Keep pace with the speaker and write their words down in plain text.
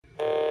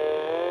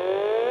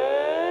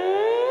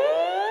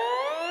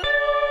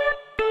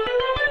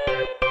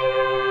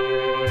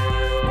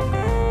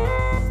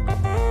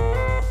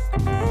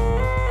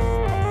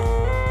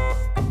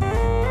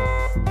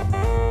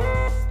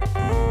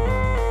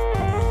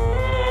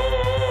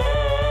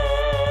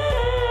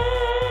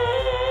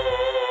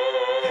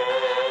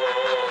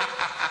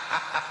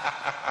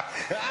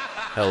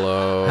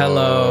Hello.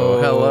 Hello.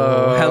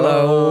 Hello.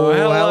 Hello.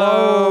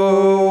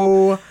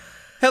 Hello.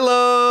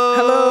 Hello.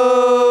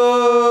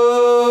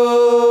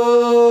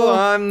 Hello.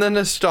 I'm the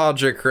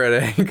nostalgia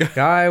critic.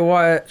 Guy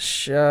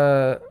watch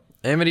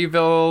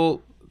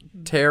Amityville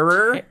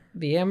Terror?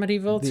 the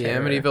Amityville The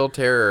Terror. Amityville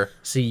Terror.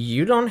 See,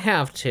 you don't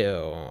have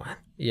to.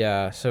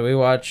 Yeah, so we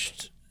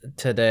watched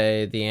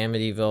today the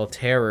Amityville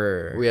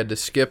Terror. We had to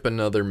skip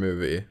another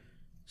movie.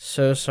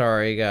 So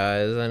sorry,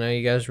 guys. I know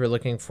you guys were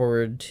looking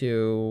forward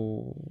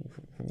to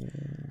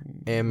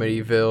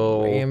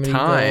Amityville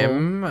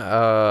Time,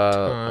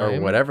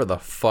 or whatever the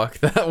fuck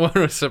that one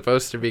was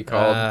supposed to be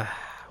called.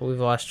 We've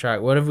lost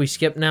track. What have we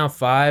skipped now?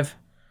 5?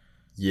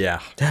 Yeah.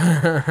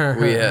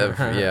 We have,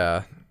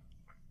 yeah.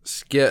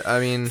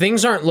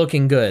 Things aren't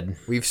looking good.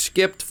 We've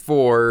skipped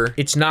 4.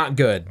 It's not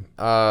good.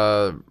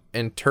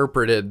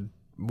 Interpreted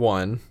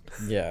 1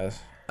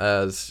 Yes.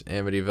 as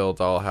Amityville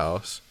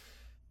Dollhouse.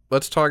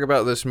 Let's talk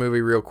about this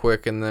movie real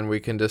quick, and then we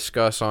can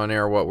discuss on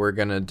air what we're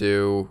gonna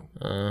do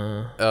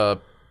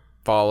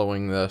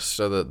following this,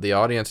 so that the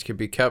audience can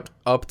be kept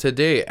up to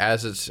date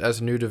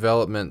as new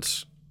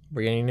developments.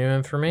 We're getting new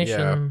information.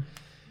 Yeah.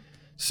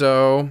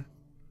 So,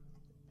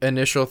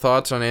 initial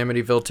thoughts on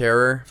Amityville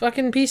Terror?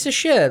 Fucking piece of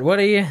shit. What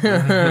do you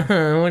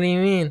what do you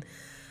mean?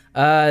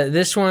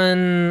 This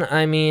one,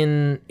 I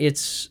mean,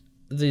 it's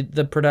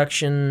the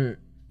production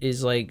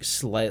is like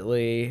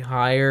slightly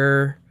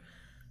higher.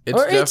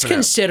 It's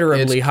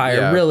considerably higher,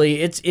 yeah.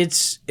 really.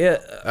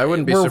 I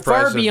wouldn't be we're surprised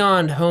far if-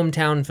 beyond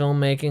hometown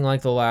filmmaking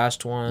like the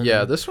last one.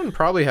 Yeah, this one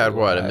probably had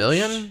what, $1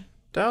 million?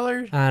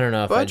 I don't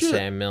know if budget? I'd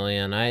say $1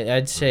 million.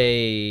 I'd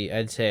say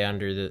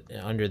under the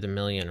 $1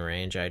 million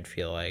range. I'd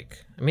feel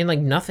like. I mean, like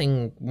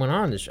nothing went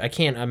on this. I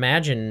can't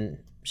imagine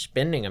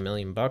spending $1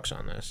 million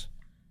on this.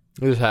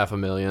 It was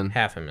 $500,000.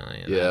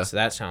 $500,000. Yeah.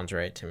 That sounds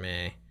right to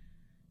me.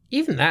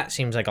 Even that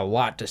seems like a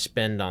lot to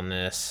spend on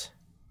this.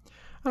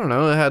 I don't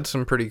know, it had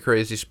some pretty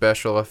crazy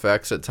special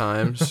effects at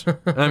times.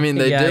 I mean,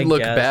 they Yeah, did I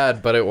look guess.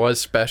 bad, but it was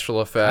special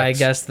effects. I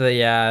guess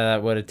that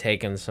would have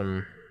taken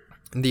some.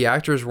 The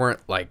actors weren't,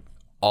 like,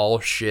 all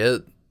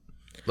shit.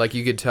 Like,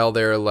 you could tell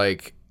they're,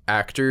 like,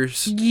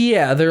 actors.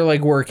 Yeah, they're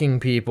like working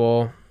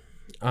people.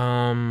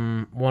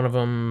 One of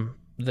them,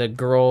 the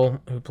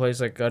girl who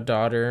plays like a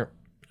daughter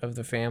of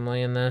the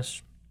family in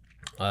this,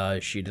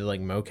 she did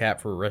like mocap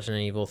for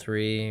Resident Evil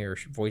 3 or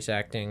voice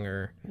acting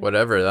or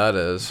Whatever that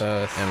is.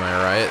 both. Am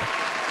I right?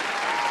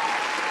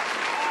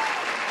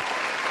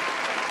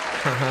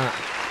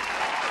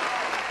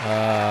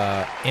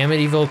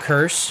 Amityville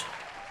Curse.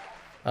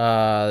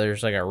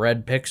 There's like a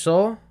red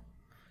pixel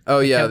Oh,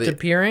 yeah, kept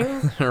appearing.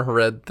 the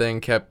red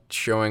thing kept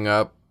showing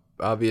up.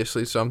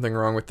 Obviously, something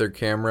wrong with their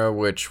camera,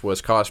 which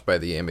was caused by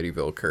the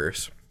Amityville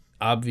Curse.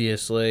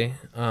 Obviously.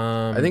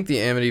 I think the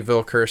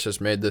Amityville Curse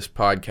has made this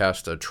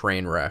podcast a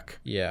train wreck.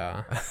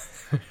 Yeah.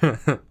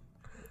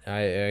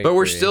 I But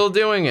we're agree. still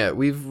doing it.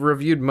 We've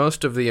reviewed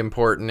most of the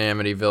important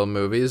Amityville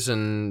movies,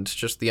 and it's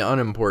just the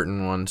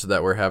unimportant ones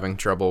that we're having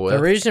trouble with.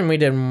 The reason we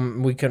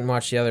couldn't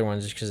watch the other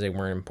ones is because they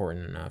weren't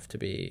important enough to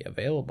be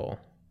available.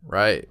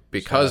 Right,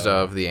 because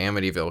of the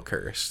Amityville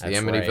Curse. The That's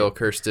Amityville right.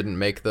 Curse didn't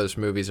make those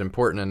movies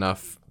important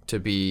enough to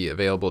be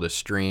available to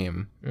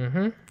stream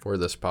for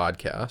this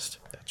podcast.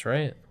 That's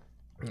right.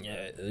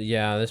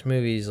 Yeah, this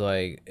movie's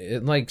like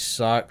it like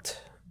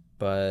sucked,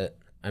 but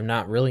I'm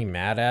not really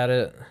mad at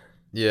it.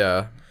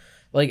 Yeah,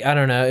 Like I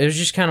don't know, it was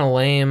just kind of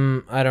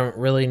lame. I don't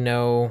really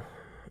know.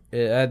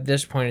 At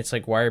this point, it's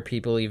like, why are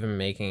people even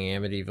making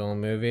Amityville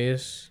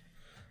movies?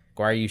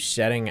 Why are you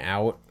setting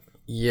out?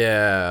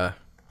 yeah.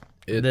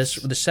 The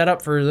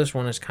setup for this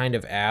one is kind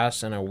of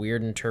ass and a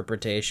weird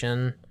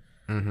interpretation.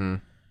 Mm-hmm.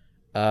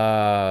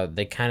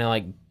 They kind of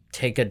like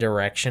take a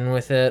direction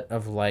with it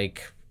of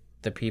like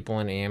the people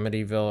in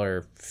Amityville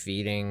are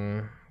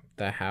feeding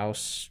the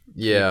house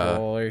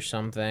people or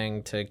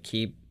something to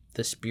keep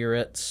the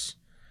spirits.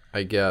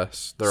 I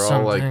guess. They're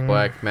all like Something.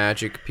 black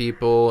magic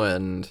people,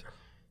 and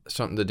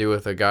something to do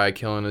with a guy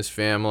killing his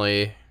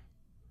family.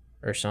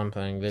 Or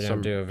something. They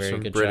don't do a very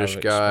good British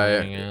job guy.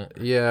 explaining it.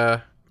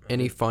 Yeah.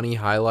 Any funny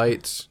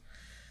highlights?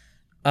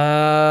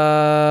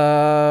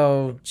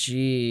 Oh,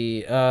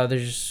 gee.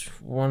 There's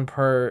one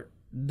part.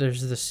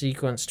 There's the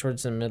sequence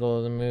towards the middle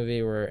of the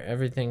movie where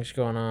everything's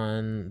going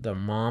on. The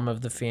mom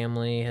of the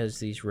family has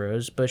these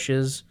rose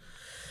bushes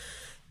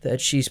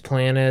that she's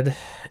planted,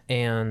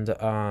 and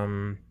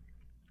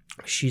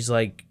she's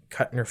like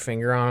cutting her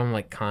finger on them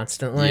like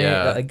constantly.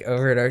 Yeah. Like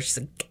over and over. She's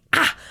like,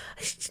 ah!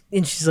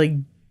 And she's like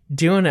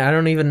doing it. I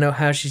don't even know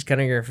how she's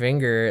cutting her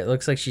finger. It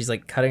looks like she's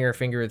like cutting her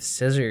finger with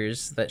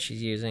scissors that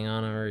she's using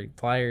on them, or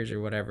pliers or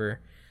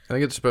whatever. I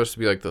think it's supposed to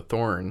be like the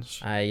thorns.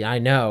 I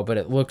know, but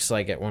it looks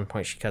like at one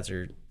point she cuts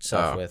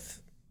herself Oh.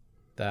 with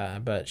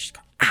the, but she's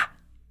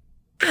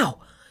ow,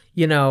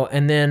 you know,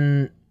 and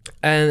then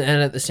and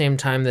at the same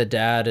time the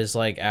dad is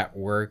like at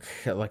work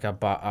at like a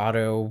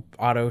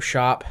auto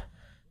shop,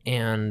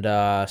 and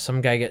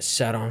some guy gets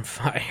set on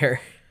fire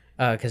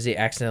because he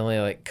accidentally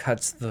like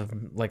cuts the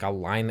like a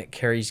line that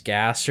carries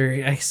gas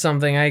or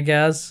something, I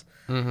guess.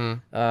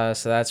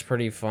 So that's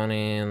pretty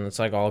funny, and it's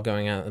like all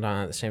going on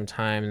at the same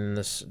time. And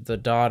the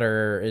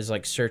daughter is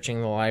like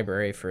searching the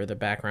library for the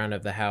background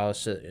of the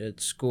house at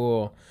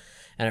school.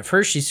 And at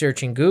first she's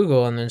searching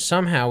Google, and then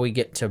somehow we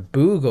get to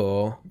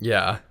Boogle.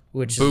 Yeah.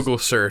 Which Boogle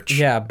search.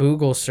 Yeah,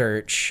 Boogle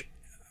search.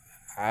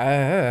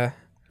 And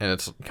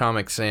it's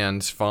Comic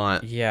Sans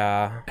font.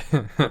 Yeah.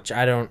 Which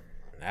I don't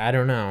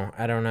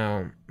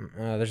know.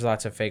 There's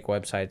lots of fake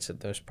websites at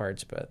those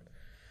parts, but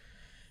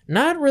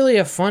not really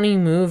a funny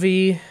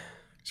movie.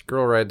 This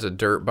girl rides a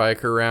dirt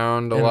bike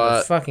around a And lot.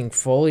 the fucking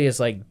Foley is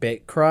like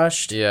bit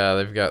crushed. Yeah,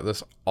 they've got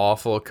this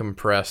awful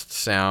compressed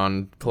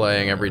sound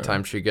playing every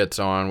time she gets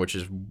on, which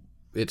is,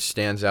 it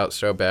stands out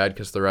so bad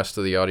because the rest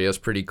of the audio is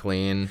pretty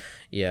clean.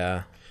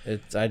 Yeah,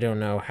 I don't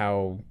know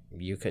how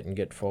you couldn't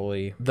get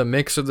Foley. The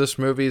mix of this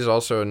movie is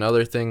also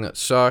another thing that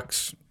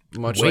sucks.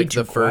 Much Way like too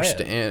the first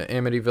quiet.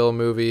 Amityville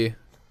movie,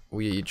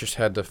 we just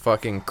had to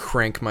fucking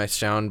crank my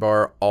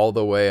soundbar all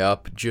the way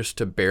up just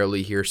to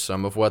barely hear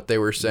some of what they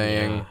were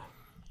saying. Yeah.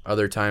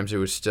 Other times it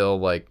was still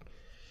like,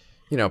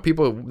 you know,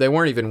 people, they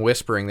weren't even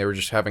whispering, they were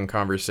just having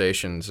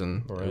conversations,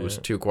 and it was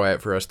too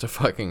quiet for us to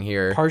fucking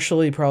hear.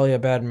 Partially probably a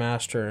bad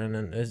master,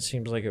 and it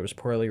seems like it was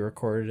poorly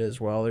recorded as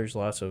well. There's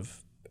lots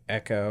of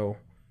echo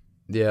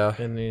Yeah.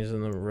 in these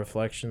and the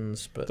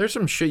reflections, but There's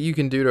some shit you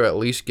can do to at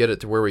least get it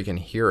to where we can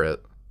hear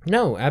it.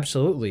 no,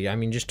 absolutely. I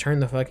mean, just turn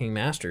the fucking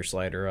master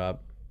slider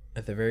up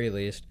at the very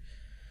least.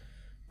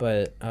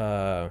 But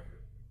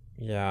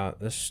yeah,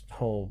 this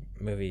whole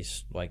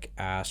movie's like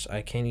ass.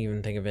 I can't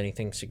even think of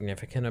anything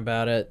significant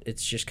about it.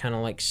 It's just kind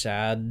of like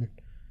sad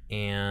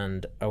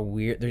and a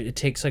weird. It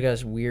takes like a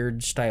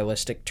weird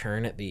stylistic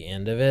turn at the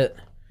end of it,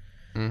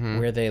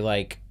 where they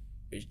like.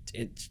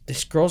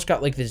 This girl's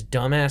got like this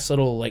dumbass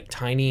little like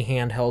tiny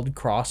handheld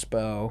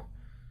crossbow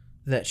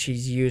that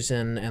she's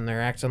using, and they're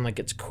acting like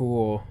it's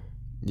cool.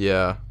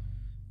 Yeah.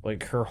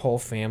 Like her whole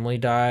family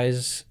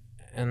dies,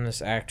 and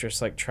this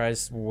actress like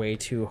tries way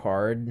too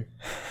hard.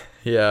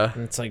 Yeah.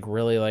 And it's like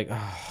really like,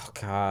 oh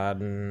god,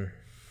 and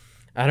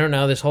I don't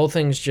know. This whole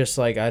thing's just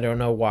like I don't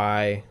know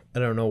why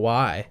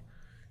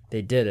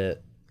they did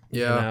it.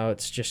 Yeah. You know,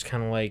 it's just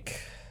kind of like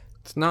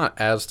It's not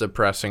as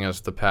depressing as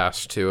the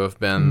past two have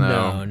been,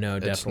 though. No,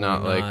 It's definitely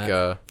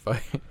not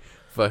like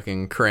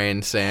fucking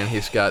Crane saying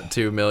he's got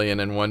 $2 million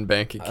in one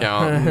bank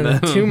account. And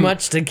then too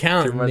much to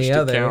count. too in much the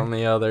to other. count in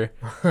the other.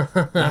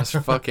 That's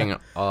fucking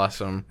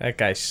awesome. That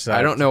guy sucks.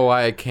 I don't know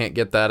why I can't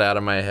get that out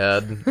of my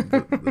head.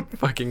 The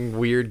fucking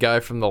weird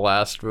guy from the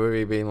last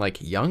movie being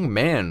like, "Young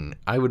man,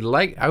 I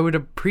would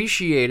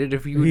appreciate it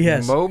if you would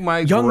Yes. mow my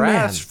Young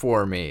grass man.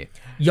 for me."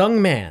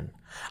 Young man,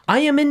 I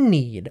am in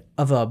need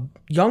of a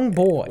young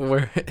boy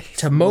We're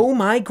to mow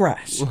my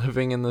grass.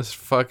 living in this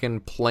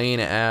fucking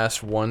plain ass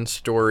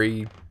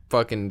 1-story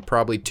fucking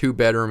probably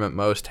 2-bedroom at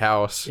most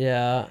house.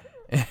 Yeah.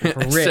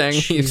 Saying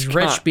Rich. He's got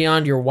rich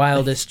beyond your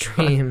wildest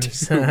dreams.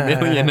 $2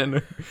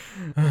 million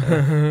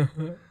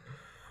in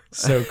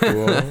So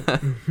cool.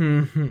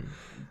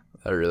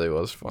 That really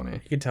was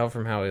funny. You could tell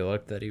from how he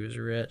looked that he was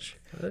rich.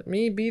 Let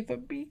me be the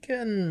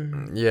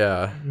beacon.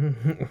 Yeah.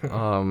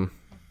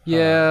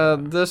 Yeah,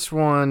 this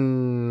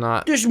one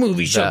not. This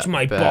movie shuts that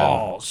my bad.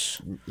 balls.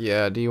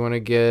 Yeah, do you want to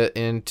get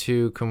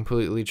into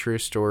completely true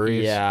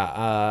stories?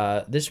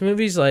 Yeah, this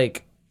movie's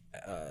like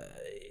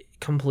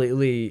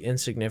completely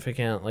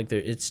insignificant. Like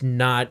it's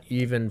not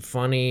even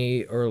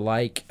funny or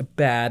like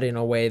bad in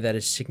a way that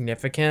is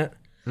significant.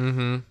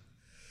 Mm-hmm.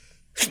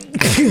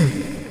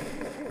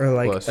 Or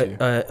like Bless you.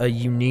 a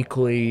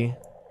uniquely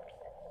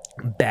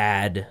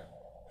bad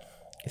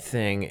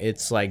thing.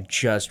 It's like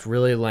just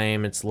really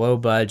lame. It's low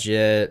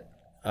budget.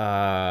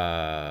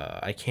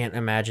 I can't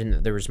imagine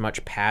that there was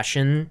much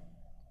passion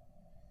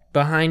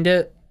behind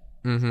it.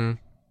 Mm-hmm.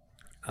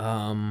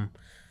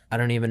 I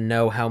don't even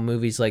know how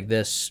movies like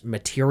this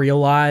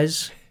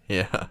materialize.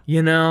 Yeah.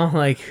 You know,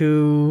 like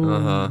who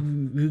Uh-huh.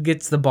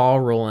 gets the ball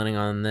rolling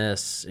on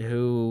this?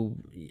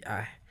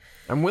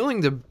 I'm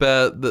willing to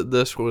bet that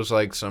this was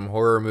like some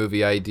horror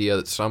movie idea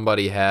that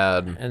somebody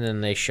had. And then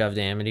they shoved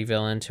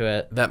Amityville into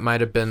it. That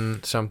might have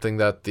been something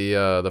that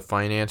the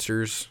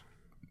financiers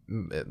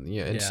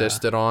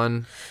insisted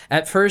on.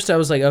 At first, I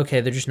was like,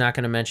 okay, they're just not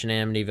going to mention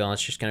Amityville.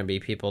 It's just going to be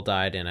people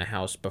died in a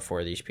house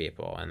before these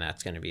people, and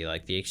that's going to be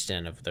like the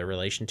extent of the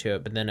relation to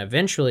it. But then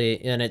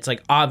eventually, and it's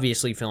like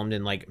obviously filmed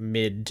in like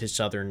mid to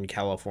southern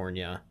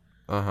California,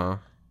 Uh-huh.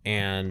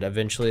 and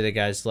eventually the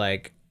guy's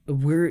like,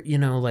 we're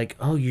like,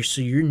 oh,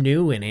 you're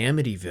new in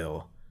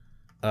Amityville.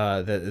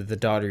 The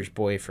daughter's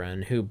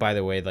boyfriend, who by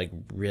the way like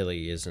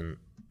really isn't.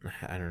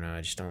 I don't know.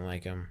 I just don't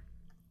like him.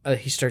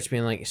 He starts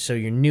being like, so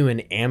you're new in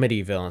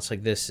Amityville. And it's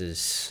like, this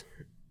is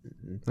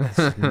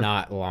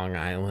not Long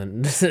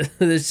Island.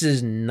 This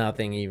is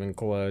nothing even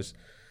close.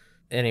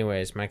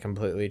 Anyways, my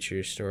completely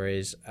true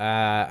stories.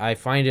 I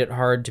find it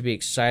hard to be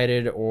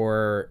excited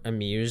or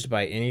amused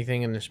by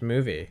anything in this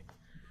movie.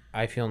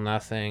 I feel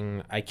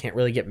nothing. I can't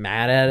really get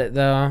mad at it,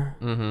 though.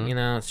 Mm-hmm. You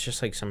know, it's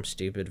just like some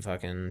stupid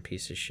fucking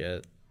piece of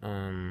shit.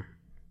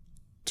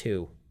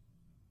 2.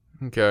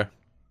 Okay.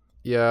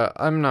 Yeah,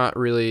 I'm not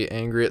really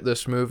angry at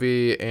this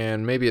movie,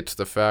 and maybe it's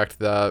the fact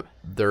that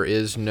there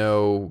is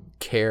no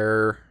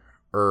care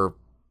or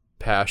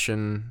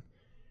passion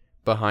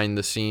behind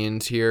the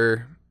scenes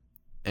here,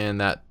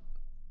 and that,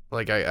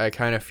 like, I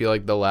kind of feel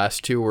like the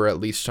last two were at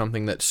least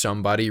something that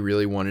somebody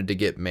really wanted to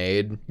get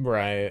made,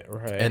 Right.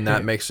 and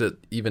that makes it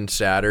even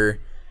sadder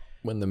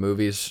when the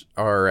movies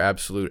are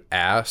absolute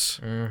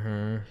ass.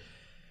 Mm-hmm.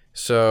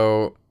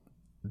 So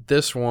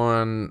this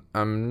one,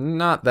 I'm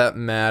not that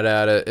mad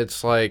at it.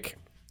 It's like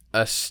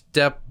a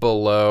step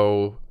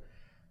below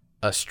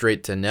a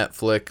straight to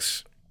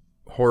Netflix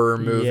horror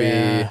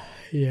movie.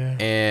 Yeah.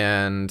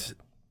 And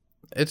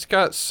it's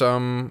got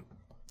some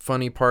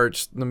funny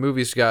parts. The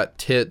movie's got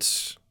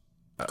tits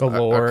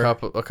Galore.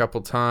 a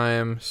couple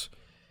times.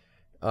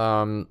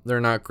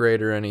 They're not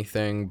great or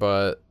anything,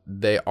 but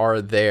they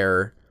are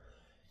there.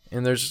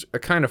 And there's a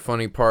kind of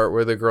funny part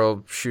where the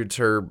girl shoots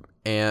her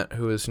aunt,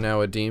 who is now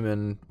a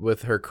demon,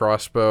 with her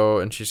crossbow,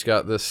 and she's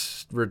got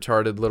this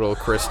retarded little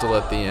crystal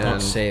at the end.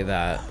 Don't say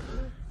that.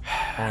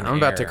 I'm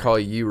about to call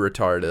you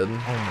retarded. Oh my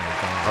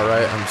god. All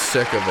right, I'm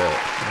sick of it.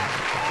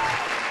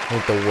 I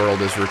think the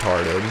world is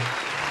retarded.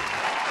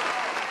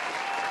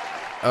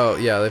 Oh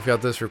yeah, they've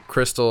got this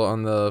crystal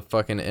on the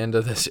fucking end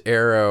of this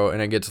arrow,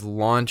 and it gets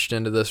launched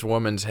into this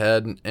woman's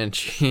head, and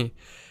she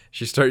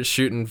starts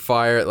shooting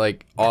fire,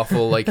 like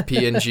awful, like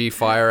PNG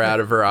fire out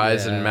of her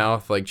eyes and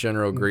mouth, like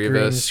General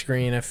Grievous. Green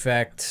screen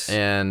effects.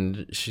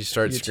 And she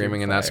starts YouTube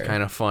screaming, and that's fire.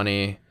 kind of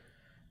funny.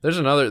 There's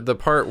the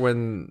part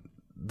when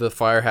the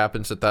fire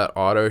happens at that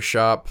auto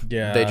shop.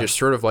 Yeah. They just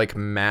sort of like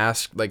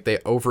mask, like they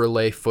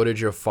overlay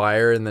footage of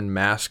fire and then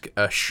mask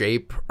a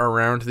shape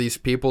around these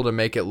people to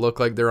make it look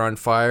like they're on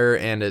fire,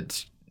 and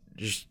it's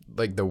just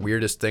like the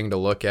weirdest thing to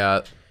look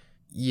at.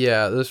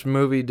 Yeah, this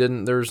movie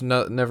there was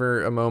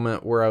never a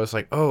moment where I was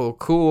like, oh,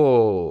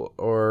 cool,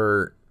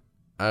 or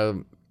I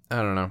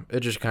don't know. It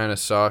just kind of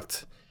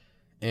sucked,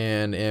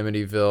 and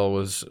Amityville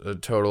was a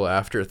total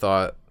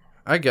afterthought.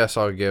 I guess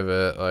I'll give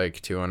it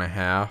like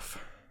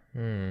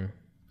 2.5.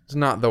 It's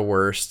not the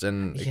worst,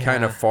 and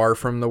kind of far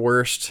from the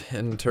worst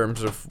in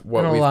terms of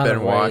what In a we've lot been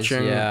of ways,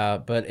 watching. Yeah,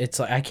 but it's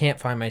like I can't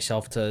find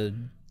myself to.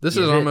 This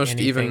give is it almost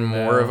even anything,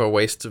 more though. of a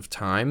waste of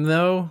time,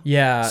 though.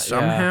 Yeah,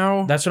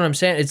 somehow. yeah. That's what I'm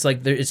saying. It's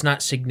like it's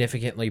not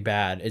significantly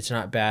bad. It's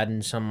not bad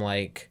in some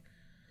like.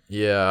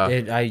 Yeah.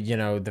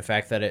 The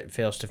fact that it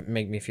fails to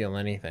make me feel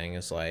anything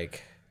is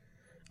like,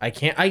 I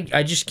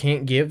just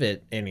can't give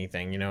it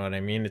anything. You know what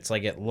I mean? It's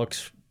like it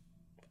looks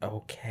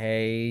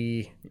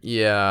okay.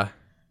 Yeah.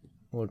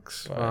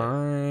 Looks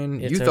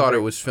fine. it's You thought over-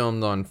 it was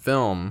filmed on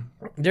film.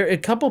 There, a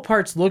couple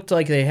parts looked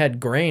like they had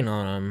grain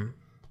on them.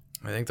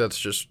 I think that's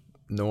just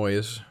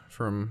noise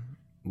from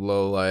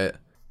low light.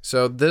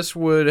 So this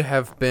would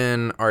have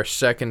been our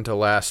second to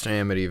last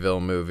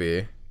Amityville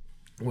movie.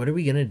 What are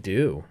we gonna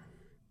do?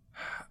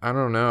 I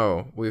don't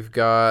know. We've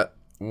got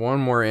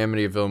one more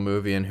Amityville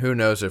movie, and who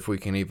knows if we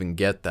can even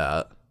get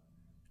that.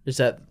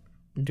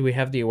 Do we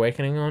have The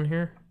Awakening on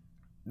here?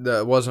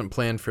 That wasn't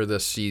planned for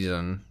this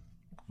season,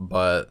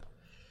 but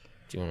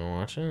Do you want to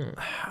watch it?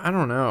 I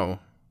don't know.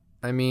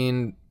 I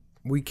mean,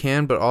 we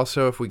can, but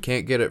also if we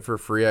can't get it for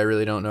free, I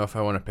really don't know if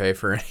I want to pay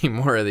for any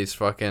more of these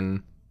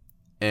fucking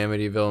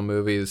Amityville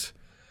movies.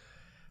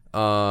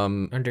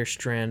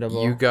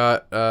 Understandable.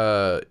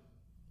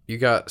 You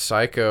got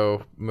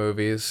Psycho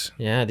movies.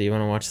 Yeah, do you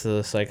want to watch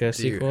the Psycho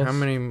sequels? How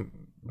many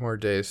more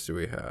days do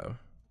we have?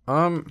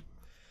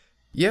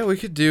 Yeah, we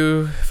could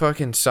do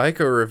fucking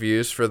Psycho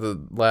reviews for the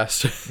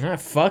last Ah,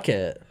 fuck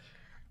it.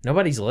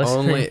 Nobody's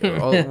listening.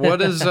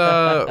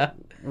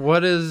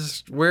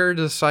 Where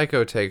does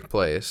Psycho take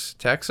place?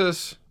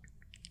 Texas?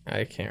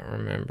 I can't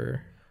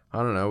remember. I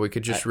don't know. We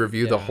could just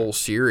review the whole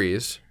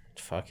series.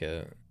 Fuck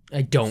it.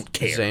 I don't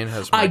care. Zane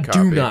has my I copy.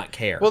 do not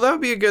care. Well, that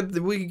would be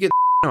we could get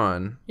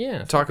on.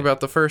 yeah. Talk about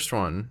the first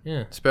one.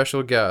 Yeah.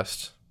 Special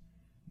guest.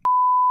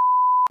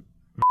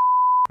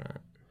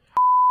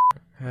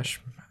 Hash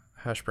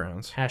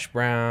browns. Hash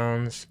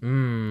browns.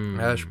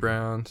 Hash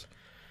browns.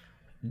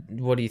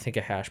 What do you think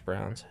of hash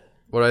browns?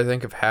 What I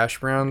think of hash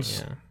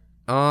browns?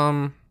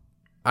 Yeah.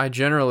 I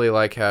generally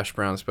like hash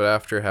browns, but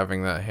after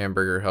having that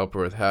hamburger helper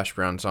with hash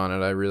browns on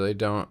it, I really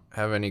don't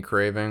have any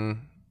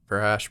craving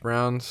for hash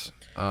browns.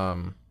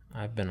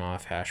 I've been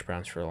off hash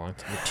browns for a long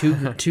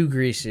time. Too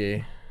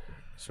greasy.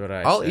 That's what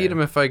I'll say. eat them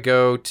if I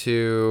go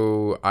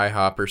to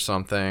IHOP or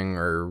something,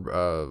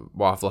 or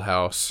Waffle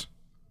House.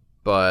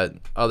 But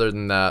other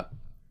than that,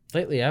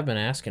 Lately, I've been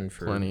asking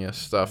for plenty of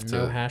stuff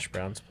no to. hash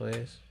browns,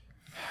 please.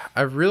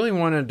 I really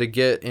wanted to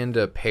get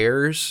into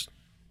pears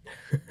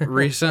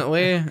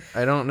recently.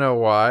 I don't know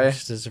why.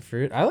 Just as a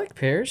fruit. I like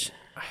pears.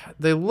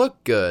 They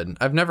look good.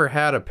 I've never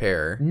had a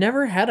pear.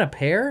 Never had a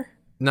pear?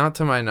 Not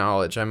to my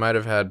knowledge. I might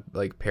have had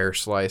like pear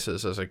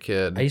slices as a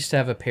kid. I used to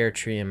have a pear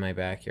tree in my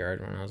backyard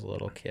when I was a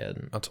little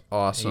kid. That's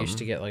awesome. I used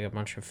to get like a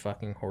bunch of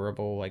fucking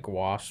horrible like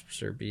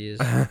wasps or bees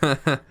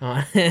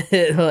on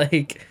it.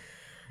 Like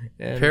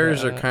and,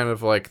 Pears are kind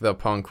of like the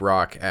punk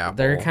rock apple.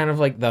 they're kind of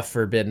like the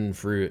forbidden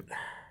fruit.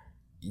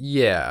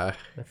 Yeah.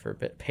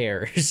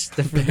 Pears.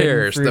 The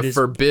Pears, fruit the is-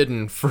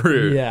 forbidden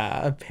fruit.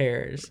 Yeah,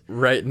 pears.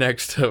 Right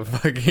next to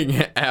fucking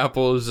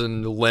apples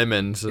and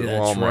lemons at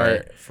That's Walmart.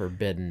 right.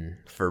 Forbidden.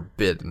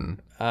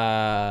 Forbidden.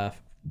 Uh,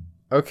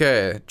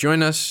 Okay,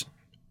 join us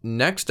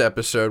next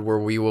episode where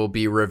we will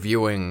be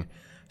reviewing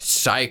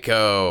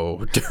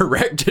Psycho,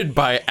 directed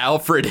by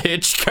Alfred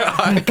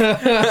Hitchcock.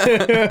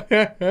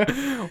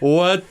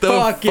 What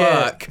the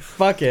fuck?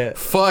 Fuck it.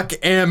 Fuck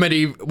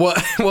Amity.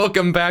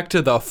 Welcome back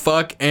to the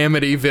Fuck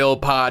Amityville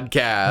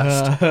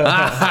podcast.